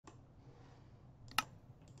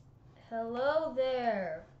Hello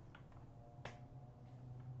there.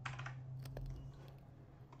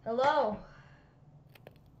 Hello.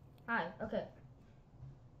 Hi, okay.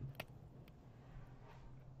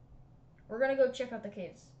 We're gonna go check out the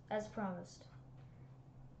caves, as promised.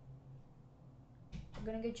 I'm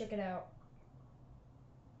gonna go check it out.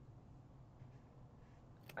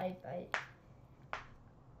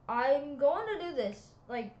 I'm going to do this.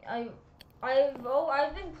 Like, I've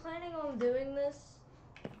been planning on doing this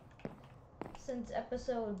since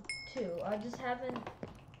episode 2. I just haven't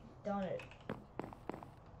done it.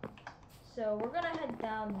 So we're gonna head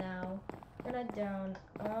down now. We're gonna head down.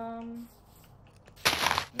 I'm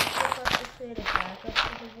not sure if I have to create a backup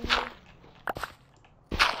for the video.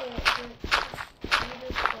 I'm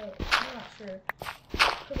not sure.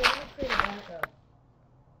 Because I want to create a backup.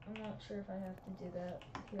 I'm not sure if I have to do that.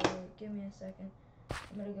 Here, wait, give me a second.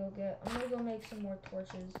 I'm gonna go make some more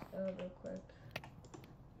torches real quick.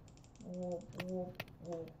 Whoop, whoop,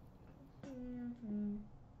 whoop.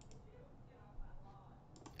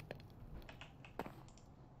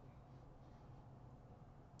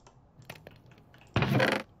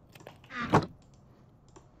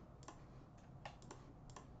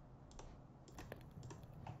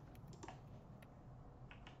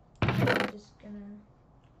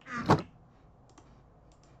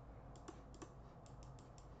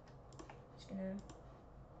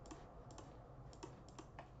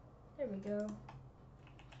 There we go.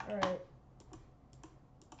 Alright.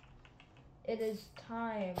 It is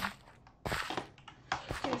time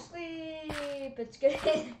to sleep. It's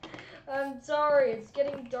getting... I'm sorry, it's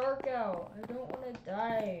getting dark out. I don't want to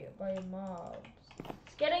die by mobs.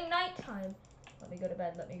 It's getting nighttime. Let me go to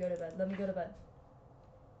bed, let me go to bed, let me go to bed.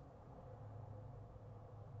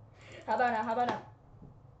 How about now, how about now?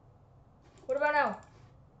 What about now?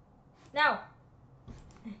 Now!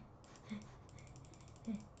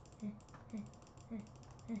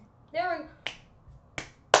 There we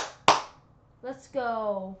go. Let's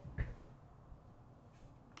go.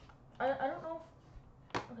 I don't know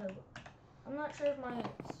if, okay, I'm not sure if my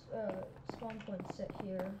spawn point's set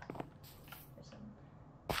here.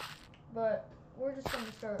 But we're just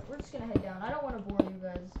gonna head down. I don't want to bore you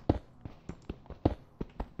guys.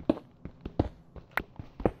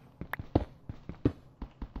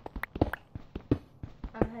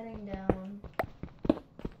 I'm heading down.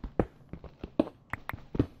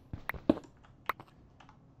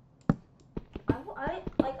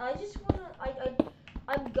 I just wanna,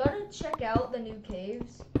 I'm gonna check out the new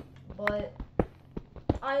caves, but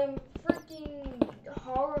I'm freaking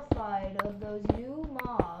horrified of those new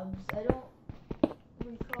mobs. I don't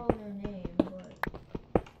recall their name, but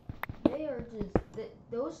they are just,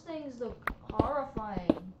 those things look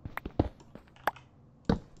horrifying.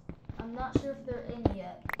 I'm not sure if they're in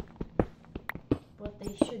yet, but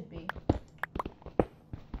they should be.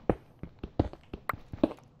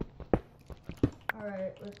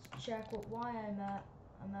 Alright, let's check why I'm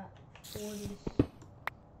at 40.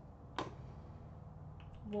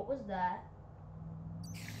 What was that?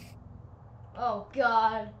 Oh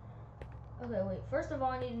god. Okay, wait. First of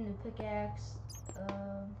all, I need a new pickaxe.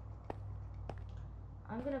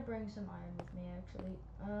 I'm gonna bring some iron with me, actually.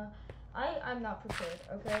 I'm not prepared,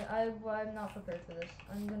 okay? I'm not prepared for this.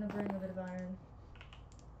 I'm gonna bring a bit of iron.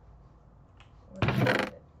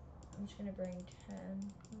 I'm just gonna bring 10.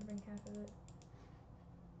 I'm gonna bring half of it.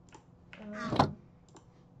 I'm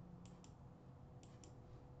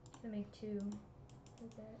gonna make 2.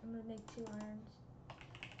 Okay, I'm gonna make 2 irons.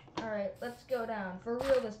 Alright, let's go down. For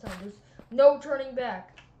real this time. There's no turning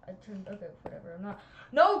back. Okay, whatever.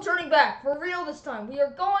 No turning back. For real this time. We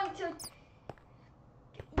are going to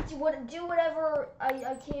do whatever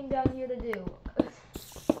I came down here to do.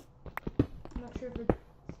 I'm not sure if it's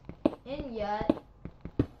in yet.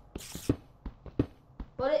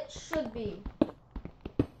 But it should be.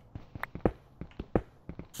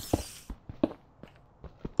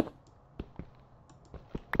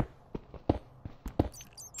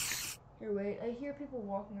 Here, wait. I hear people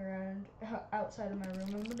walking around outside of my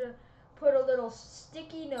room. I'm gonna put a little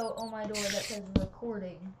sticky note on my door that says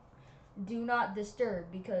recording. Do not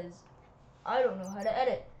disturb, because I don't know how to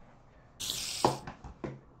edit.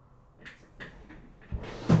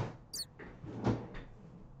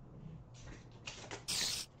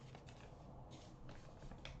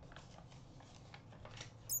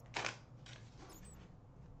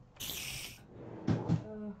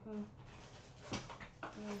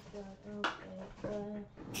 Okay.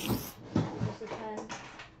 Just a pen.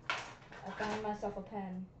 I found myself a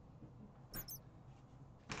pen.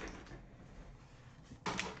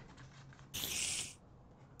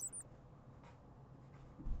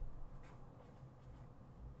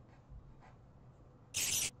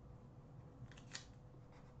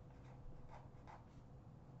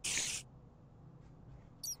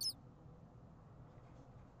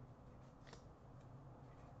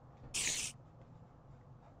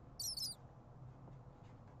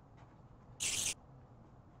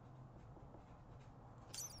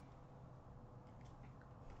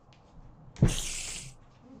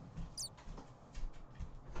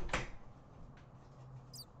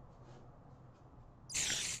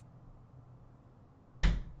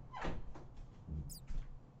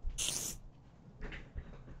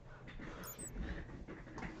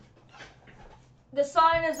 The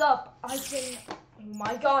sign is up. I can. Oh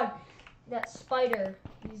my god, that spider.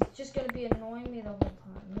 He's just gonna be annoying me the whole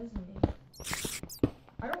time, isn't he?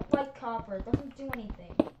 I don't like copper. It doesn't do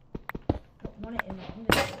anything. I don't want it in my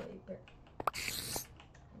inventory, but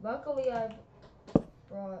luckily I've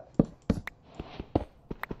brought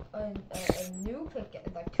a new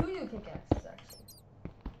pickaxe, like 2 new pickaxes actually.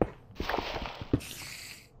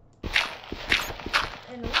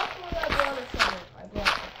 And luckily I brought a shovel. I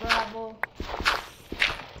brought gravel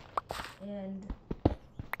and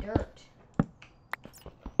dirt.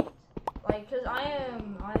 Like, cause I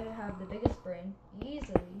have the biggest brain,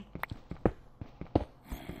 easily.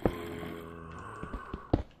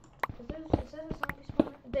 Is that a zombie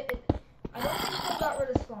spawner? I don't think they got rid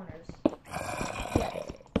of spawners yet.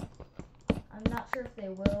 I'm not sure if they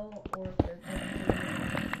will or if they're going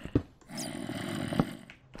to.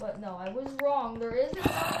 But no, I was wrong. There is a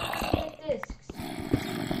zombie discs.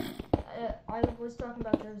 I was talking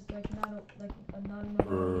about there's like not enough.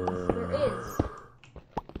 There is.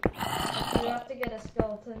 You have to get a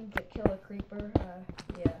skeleton to kill a creeper.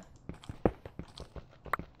 Yeah.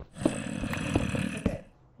 Okay.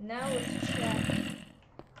 Now let's check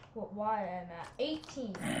why I'm at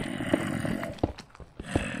 18. Okay.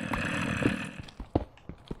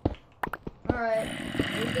 All right.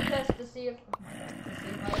 Here's the test to see if. Oh my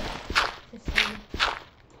god.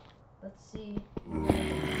 Let's see. My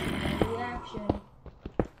reaction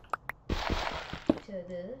to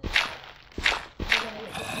this.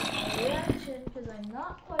 Reaction, because I'm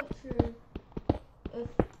not quite sure if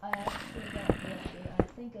I actually got reacted. I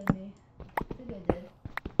think I did.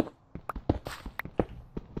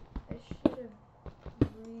 I should have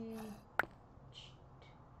reached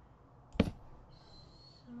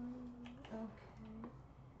some. Okay.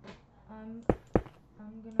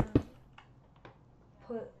 I'm gonna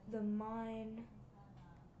put the mine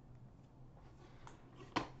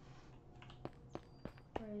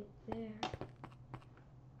right there.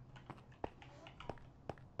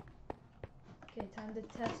 Okay, time to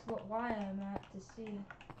test why I'm at to see.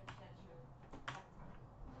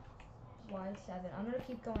 Y7. I'm gonna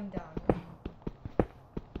keep going down.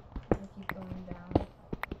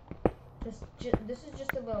 This is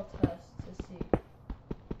just a little test to see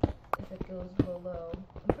if it goes below.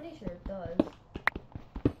 I'm pretty sure it does.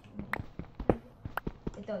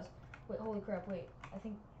 It does. Wait, holy crap, wait. I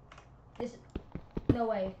think this. No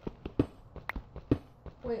way.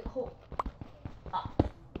 Wait, hold. Ah.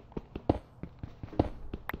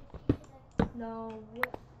 No way.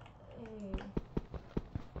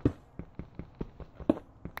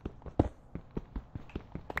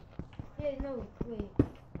 Yeah, no, wait.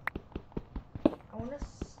 I want to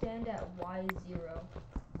stand at Y0.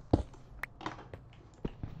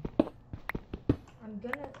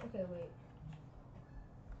 Okay, wait.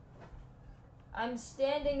 I'm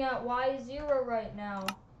standing at Y0 right now.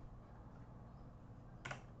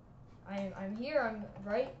 I'm here, I'm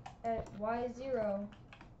right at Y0.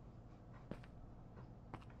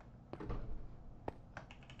 I'm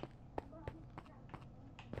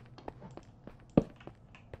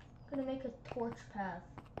gonna make a torch path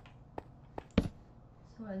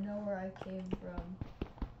so I know where I came from.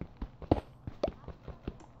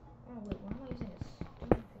 Oh wait, why am I using a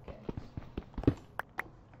stone pickaxe?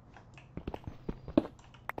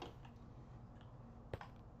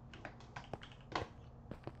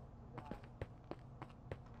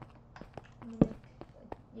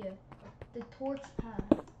 Yeah, the torch path.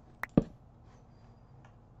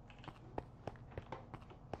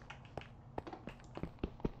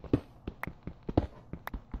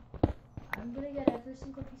 I'm gonna get every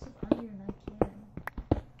single piece of iron I can,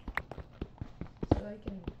 so I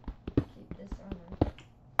can keep this armor.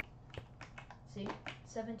 See,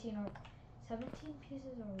 17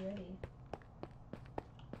 pieces already.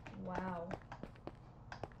 Wow.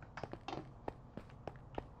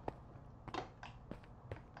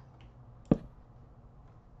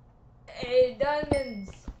 Hey,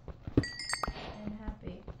 diamonds! I'm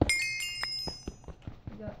happy.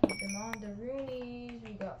 We got Demandaroonies,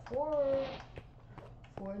 we got four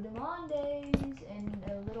Demandays, and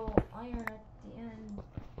a little iron at the end.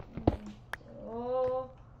 Oh.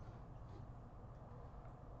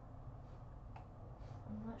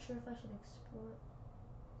 I'm not sure if I should explore.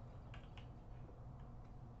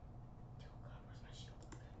 Oh god, where's my shield?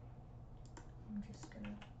 I'm just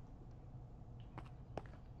gonna.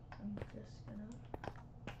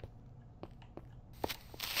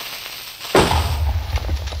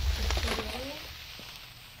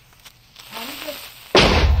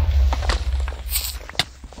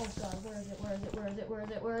 Oh god,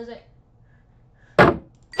 where is it?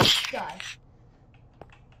 Die.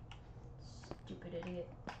 Stupid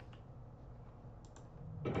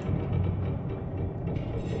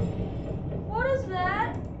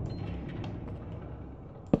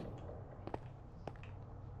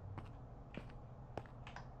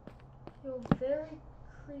very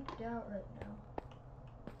creeped out right now.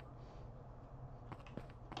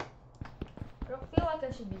 I don't feel like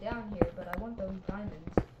I should be down here, but I want those diamonds.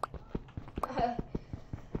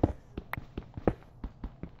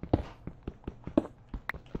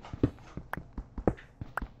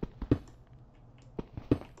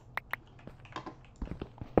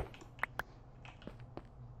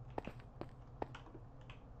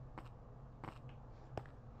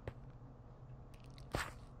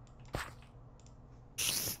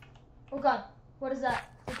 Oh god, what is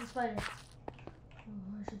that? It's a spider. Oh,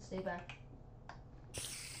 I should stay back.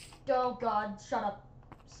 Oh god, shut up.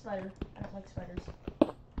 Spider. I don't like spiders.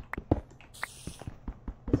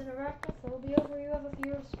 Is it arachnophobia where you have a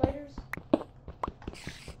fear of spiders?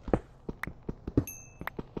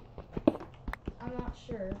 I'm not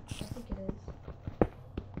sure. I think it is.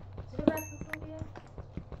 Is it arachnophobia?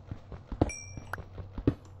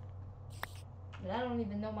 I mean, I don't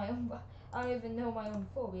even know my own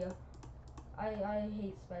phobia. I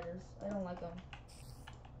hate spiders. I don't like them.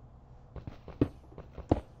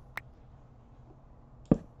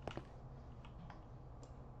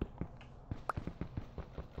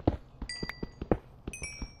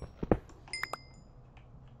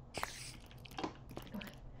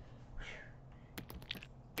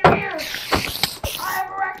 Come here! I have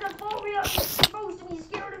arachnophobia! You're supposed to be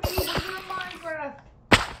scared of me because you're in Minecraft!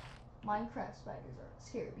 Minecraft spiders aren't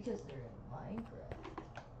scary because they're in Minecraft.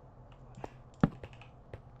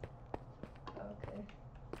 Okay.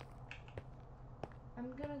 I'm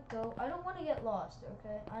gonna go. I don't want to get lost,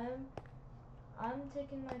 okay? I'm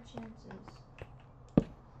taking my chances.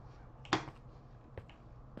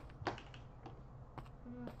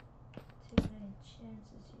 I'm not taking any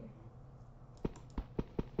chances here.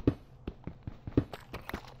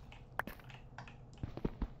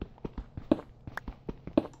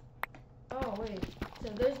 Oh wait, so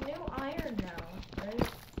there's new iron now, right?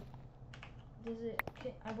 Does it?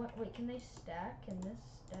 Wait, can they stack? Can this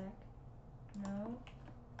stack? No.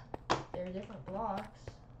 There are different blocks.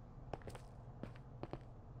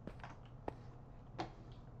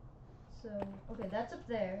 So, okay, that's up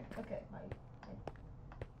there. Okay, my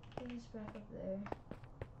thing's back up there.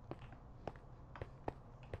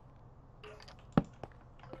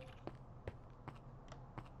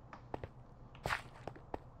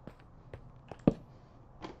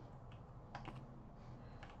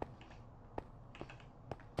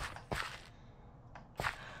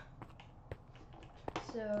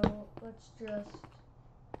 So, let's just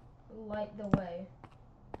light the way.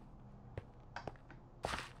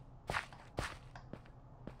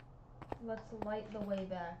 Let's light the way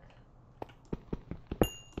back.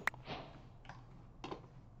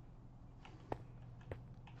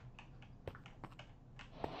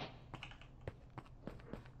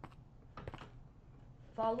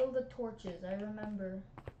 Follow the torches, I remember.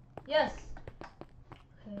 Yes!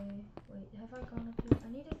 Okay, wait, have I gone up here? I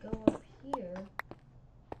need to go up here.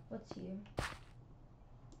 What's here?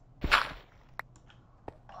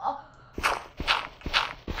 Oh.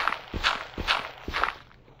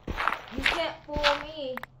 You can't fool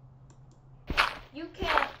me. You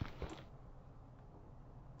can't.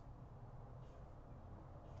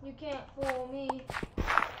 You can't fool me.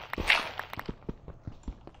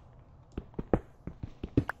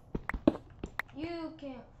 You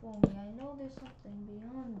can't fool me. I know there's something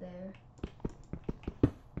beyond there.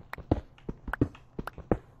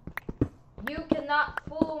 You cannot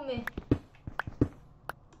fool me.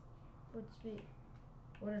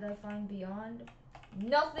 What did I find beyond?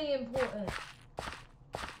 Nothing important.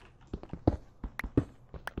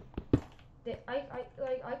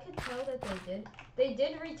 I could tell that they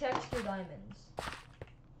did retexture diamonds.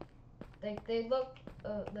 They look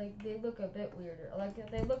a bit weirder. Like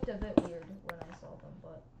they looked a bit weird when I saw them,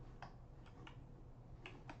 but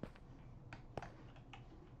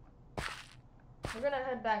we're gonna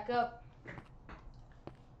head back up.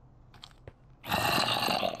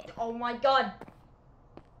 Oh my god!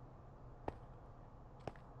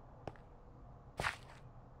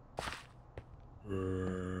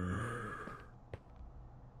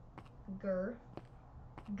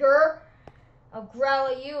 Grr. I'll growl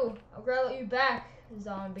at you. I'll growl at you back,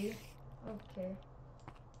 zombie. Okay.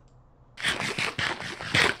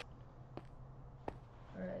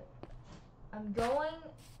 Alright. I'm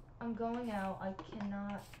going out. I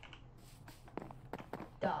cannot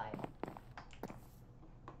die.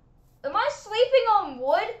 Am I sleeping on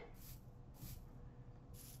wood?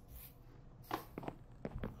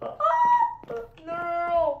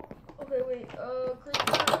 No. Okay, wait.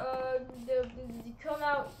 Creeper, come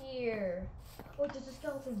out here. Oh, there's a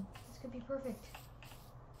skeleton. This could be perfect.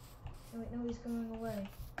 No, wait, no, he's going away.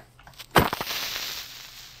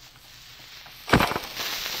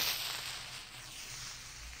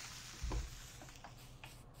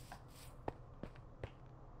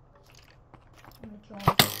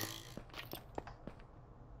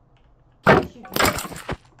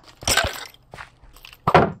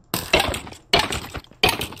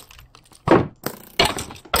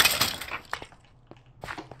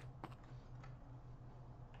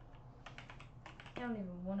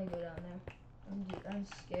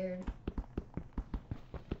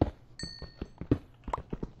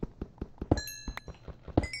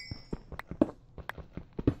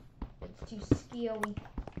 scary.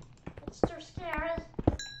 It's so scary.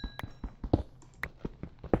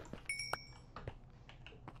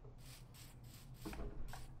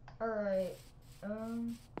 Alright,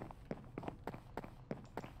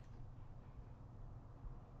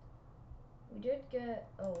 we did get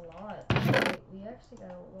a lot. Wait, we actually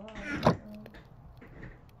got a lot.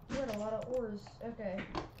 We got a lot of ores. Okay.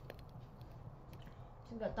 So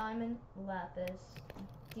we got diamond, lapis,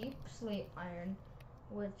 deep slate iron,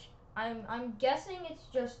 which I'm guessing it's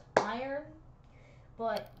just iron,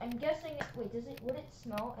 but I'm guessing wait, would it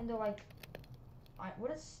smelt into like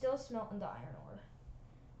would it still smelt into iron ore?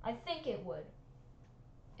 I think it would.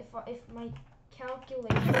 If my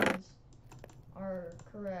calculations are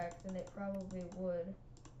correct, then it probably would.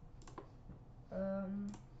 I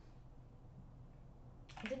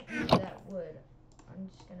didn't need that wood. I'm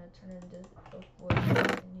just gonna turn it into oak wood if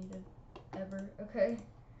I need it ever. Okay.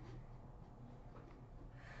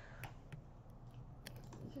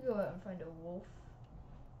 You can go out and find a wolf.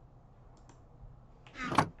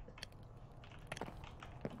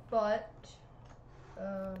 But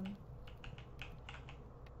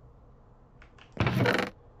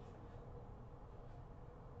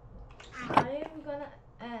I am gonna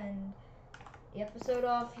end the episode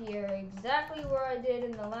off here exactly where I did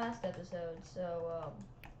in the last episode. So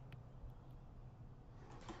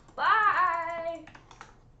bye.